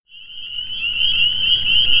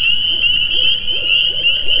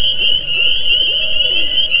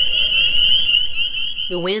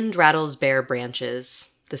The wind rattles bare branches.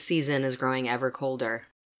 The season is growing ever colder.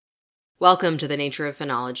 Welcome to the Nature of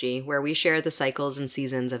Phenology, where we share the cycles and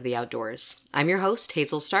seasons of the outdoors. I'm your host,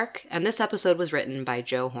 Hazel Stark, and this episode was written by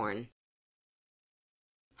Joe Horn.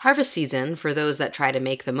 Harvest season, for those that try to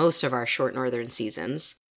make the most of our short northern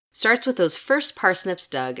seasons, starts with those first parsnips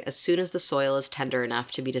dug as soon as the soil is tender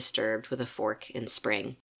enough to be disturbed with a fork in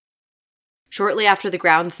spring. Shortly after the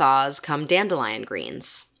ground thaws come dandelion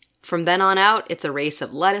greens. From then on out, it's a race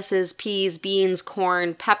of lettuces, peas, beans,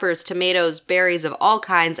 corn, peppers, tomatoes, berries of all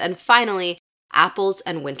kinds, and finally, apples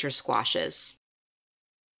and winter squashes.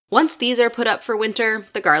 Once these are put up for winter,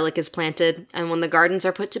 the garlic is planted, and when the gardens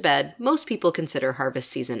are put to bed, most people consider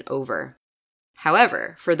harvest season over.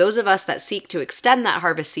 However, for those of us that seek to extend that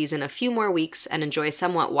harvest season a few more weeks and enjoy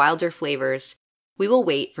somewhat wilder flavors, we will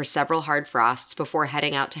wait for several hard frosts before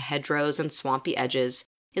heading out to hedgerows and swampy edges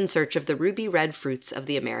in search of the ruby red fruits of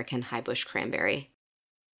the American Highbush cranberry.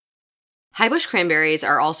 Highbush cranberries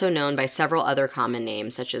are also known by several other common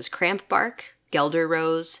names such as crampbark, Gelder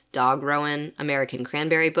rose, dog rowan, American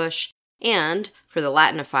cranberry bush, and, for the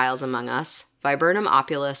Latinophiles among us, Viburnum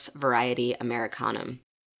opulus variety Americanum.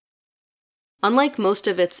 Unlike most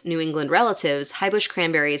of its New England relatives, Highbush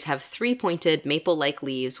cranberries have three-pointed maple-like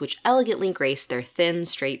leaves which elegantly grace their thin,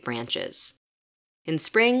 straight branches. In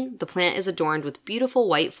spring, the plant is adorned with beautiful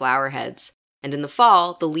white flower heads, and in the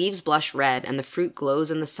fall, the leaves blush red and the fruit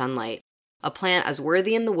glows in the sunlight, a plant as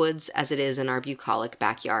worthy in the woods as it is in our bucolic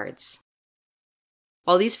backyards.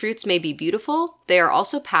 While these fruits may be beautiful, they are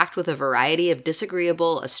also packed with a variety of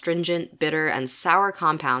disagreeable, astringent, bitter, and sour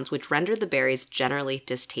compounds which render the berries generally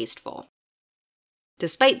distasteful.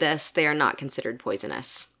 Despite this, they are not considered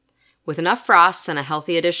poisonous. With enough frosts and a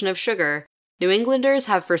healthy addition of sugar, New Englanders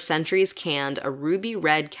have for centuries canned a ruby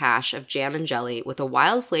red cache of jam and jelly with a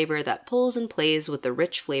wild flavor that pulls and plays with the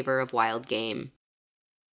rich flavor of wild game.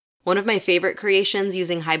 One of my favorite creations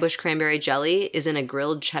using Highbush cranberry jelly is in a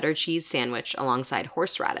grilled cheddar cheese sandwich alongside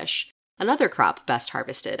horseradish, another crop best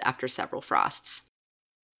harvested after several frosts.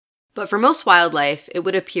 But for most wildlife, it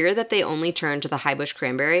would appear that they only turn to the Highbush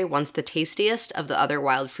cranberry once the tastiest of the other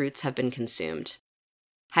wild fruits have been consumed.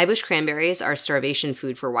 Highbush cranberries are starvation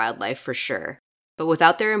food for wildlife for sure, but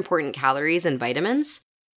without their important calories and vitamins,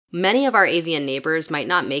 many of our avian neighbors might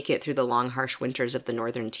not make it through the long, harsh winters of the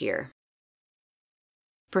northern tier.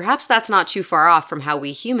 Perhaps that's not too far off from how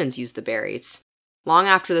we humans use the berries. Long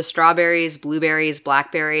after the strawberries, blueberries,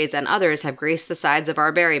 blackberries, and others have graced the sides of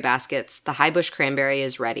our berry baskets, the Highbush cranberry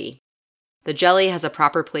is ready. The jelly has a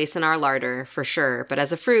proper place in our larder, for sure, but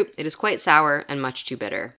as a fruit, it is quite sour and much too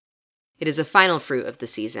bitter. It is a final fruit of the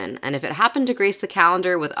season, and if it happened to grace the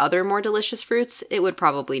calendar with other more delicious fruits, it would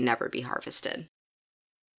probably never be harvested.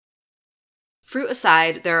 Fruit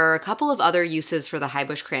aside, there are a couple of other uses for the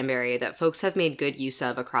Highbush cranberry that folks have made good use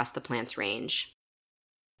of across the plant's range.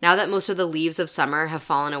 Now that most of the leaves of summer have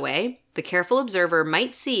fallen away, the careful observer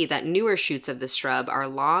might see that newer shoots of this shrub are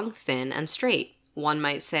long, thin, and straight. One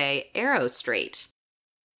might say arrow straight.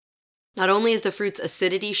 Not only is the fruit's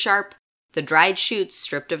acidity sharp, the dried shoots,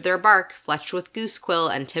 stripped of their bark, fletched with goose quill,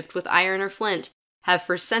 and tipped with iron or flint, have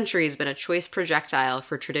for centuries been a choice projectile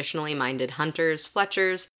for traditionally minded hunters,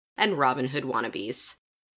 fletchers, and Robin Hood wannabes.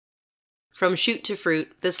 From shoot to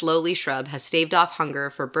fruit, this lowly shrub has staved off hunger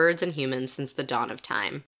for birds and humans since the dawn of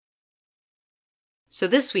time. So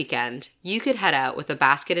this weekend, you could head out with a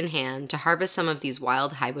basket in hand to harvest some of these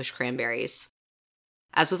wild Highbush cranberries.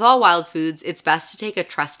 As with all wild foods, it's best to take a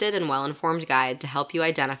trusted and well-informed guide to help you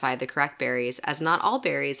identify the correct berries, as not all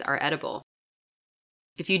berries are edible.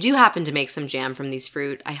 If you do happen to make some jam from these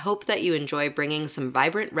fruit, I hope that you enjoy bringing some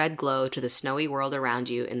vibrant red glow to the snowy world around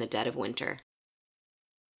you in the dead of winter.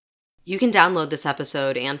 You can download this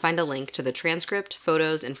episode and find a link to the transcript,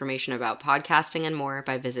 photos, information about podcasting, and more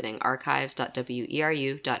by visiting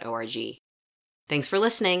archives.weru.org. Thanks for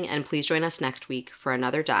listening, and please join us next week for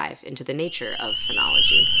another dive into the nature of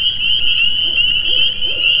phenology.